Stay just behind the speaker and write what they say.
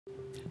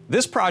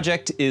This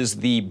project is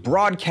the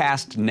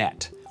Broadcast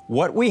Net.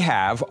 What we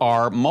have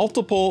are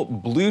multiple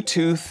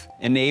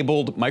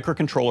Bluetooth-enabled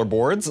microcontroller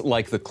boards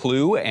like the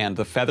Clue and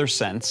the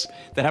FeatherSense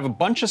that have a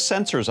bunch of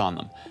sensors on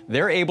them.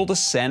 They're able to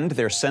send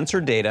their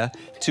sensor data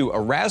to a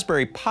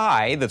Raspberry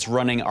Pi that's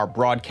running our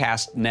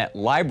Broadcast Net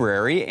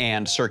library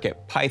and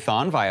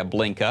CircuitPython via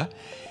Blinka.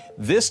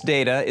 This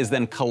data is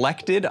then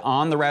collected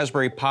on the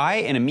Raspberry Pi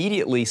and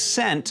immediately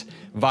sent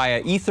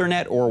via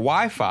Ethernet or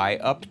Wi-Fi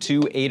up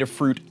to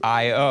Adafruit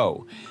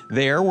I/O.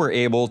 There we're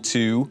able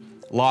to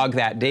log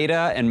that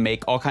data and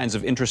make all kinds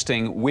of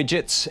interesting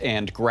widgets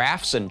and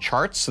graphs and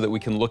charts so that we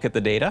can look at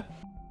the data.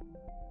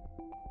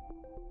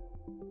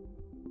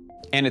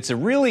 And it's a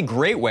really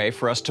great way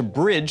for us to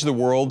bridge the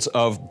worlds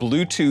of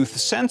Bluetooth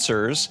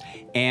sensors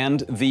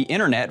and the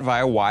internet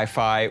via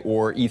Wi-Fi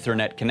or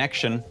Ethernet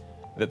connection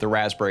that the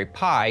Raspberry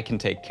Pi can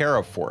take care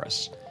of for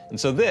us. And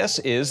so this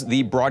is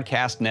the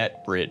Broadcast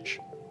Net Bridge.